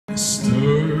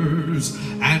stirs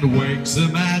and wakes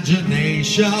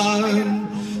imagination.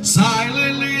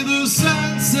 Silently the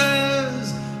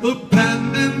senses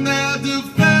abandon their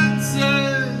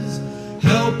defenses,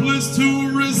 helpless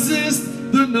to resist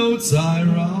the notes I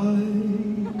write.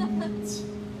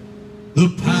 The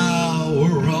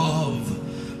power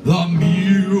of the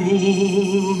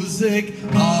music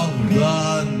of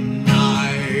the night.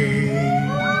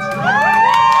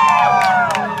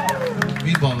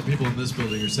 Meanwhile, the people in this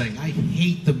building are saying, I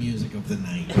hate the music of the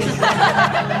night.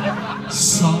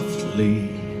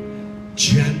 Softly,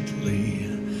 gently,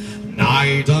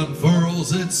 night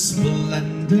unfurls its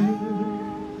splendor.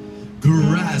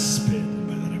 Grasp it, and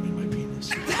by that I mean my penis.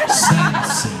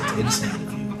 Sense it inside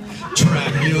of you,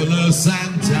 tremulous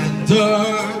and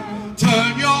tender.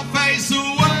 Turn your face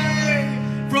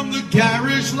away from the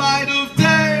garish light of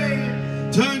day.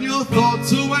 Turn your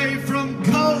thoughts away from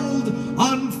cold,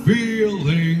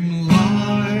 unfeeling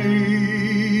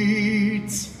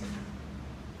light.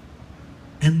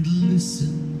 And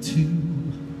listen to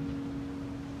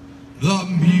the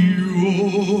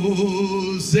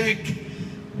music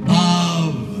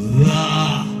of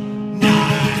the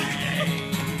night.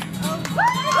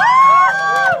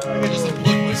 I just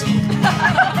unplugged myself. I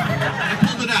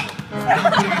pulled it out. Now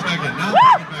I'm putting it back in. Now I'm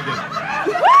putting it back in.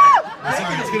 I'm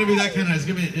sorry, it's going to be that kind of night. It's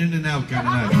going to be an in and out kind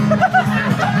of night.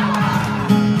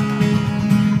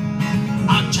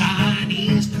 A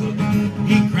Chinese cook,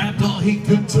 he grabbed all he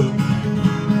could took.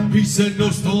 He said, no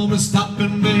storm is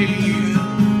stopping me.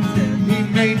 He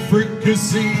made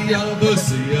fricassee of the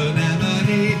sea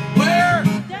anemone. Where?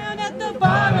 Down at the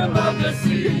bottom of the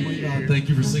sea. Oh my God, thank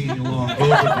you for singing along,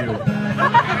 both of you.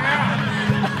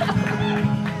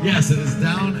 Yes, it is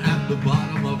down at the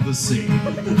bottom of the sea.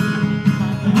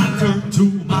 I turned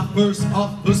to my first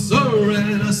officer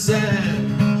and I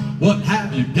said, what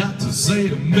have you got to say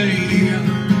to me?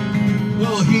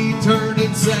 Well, he turned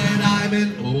and said, I'm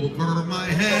in over my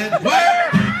head. Where?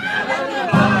 At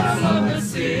the bottom of the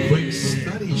sea. Quick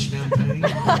study, Champaign.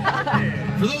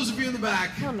 For those of you in the back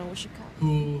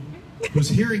whose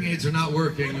hearing aids are not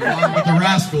working, along with the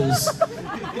rascals,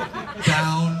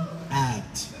 down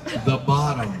at the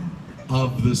bottom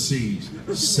of the sea.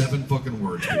 7 fucking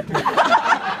words, people.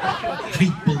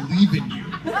 I believe in you.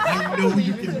 I know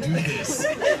you can do this.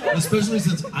 Especially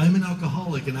since I'm an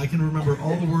alcoholic and I can remember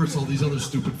all the words to all these other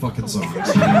stupid fucking songs.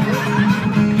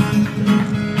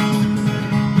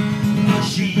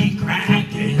 She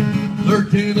cracking,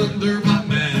 lurking under my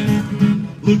man,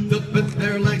 looked up at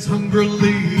their legs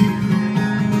hungrily.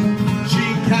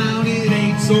 She counted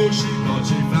 8, so she thought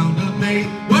she found a mate.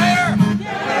 Where?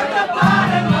 At the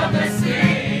bottom of the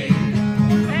sea.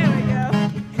 There we go.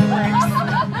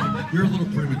 You're a little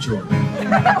premature.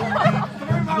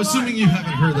 I'm assuming you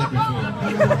haven't heard that before.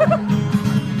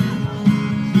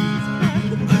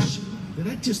 Did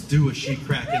I just do a she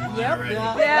cracking line already?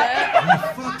 Yeah. You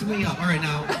fucked me up. All right,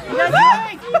 now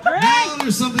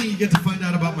there's something you get to find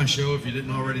out about my show if you didn't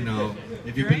already know.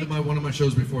 If you've been to one of my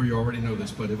shows before, you already know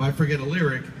this. But if I forget a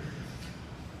lyric,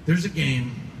 there's a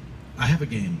game. I have a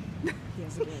game. He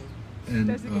has a game.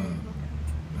 And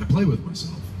I play with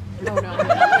myself. Oh no.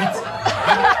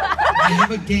 I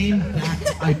have a game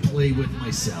that I play with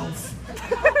myself.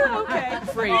 Okay.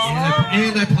 Freeze.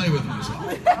 And I play with myself.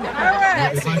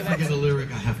 Alright. If I forget a lyric,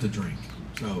 I have to drink.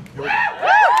 So.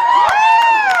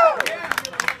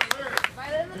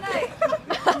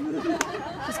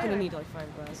 He's gonna need like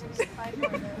 5 glasses.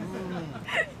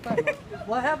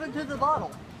 What happened to the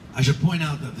bottle? I should point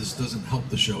out that this doesn't help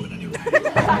the show in any way.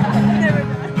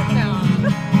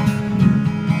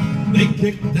 They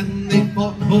kicked and they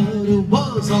fought, but it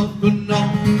was all for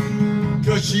naught,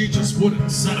 'cause she just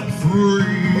wouldn't set them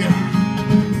free.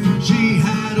 She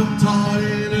had them taught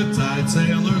in a tight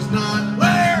sailor's knot.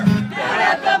 Where? Down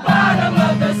at the bottom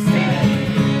of the sea.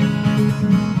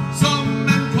 Some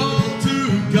men call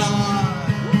to God,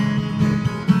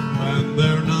 and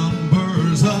their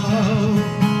numbers up.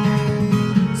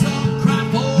 Some cry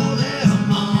for their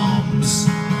moms.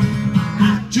 I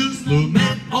just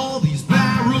lament all these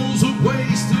barrels of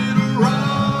wasted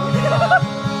rum.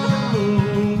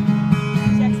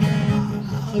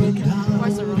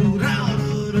 Where's the rum?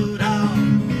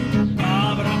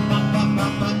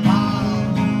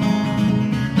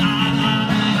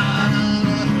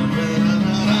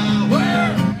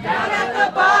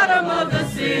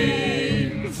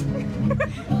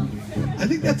 I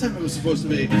think that time it was supposed to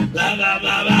be la la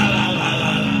la la la la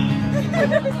la la.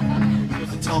 It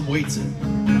was a Tom Waits it.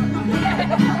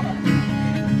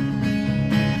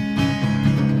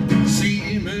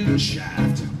 Seaman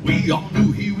Shaft, we all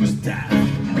knew he was daft.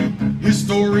 His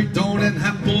story don't end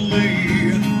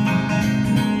happily.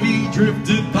 He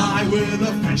drifted by with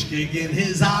a fish cake in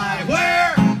his eye.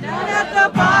 Where? Down at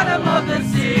the bottom of the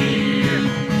sea.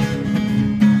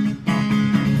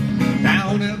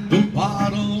 Down at the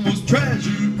bottom was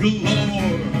treasure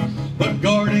galore, but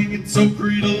guarding it so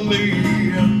greedily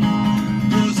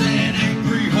was an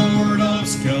angry horde of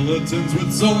skeletons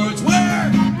with swords.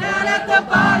 Where? Down at the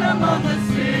bottom of the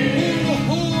sea. The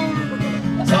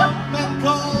horde, some men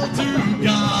call to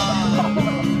God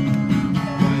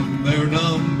when their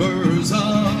numbers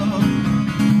up.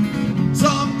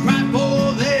 Some cry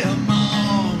for their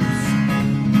moms.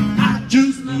 I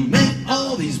just lament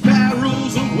all these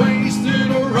barrels of wasted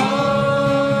rum.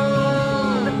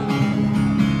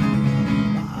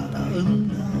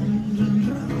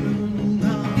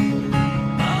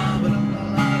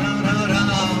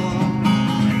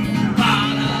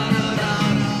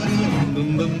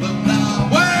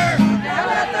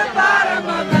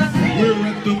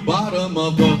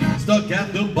 Stuck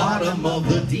at the bottom of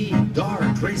the deep, dark,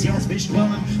 crazy-ass fish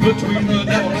dwelling between the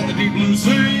devil and the deep blue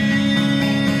sea.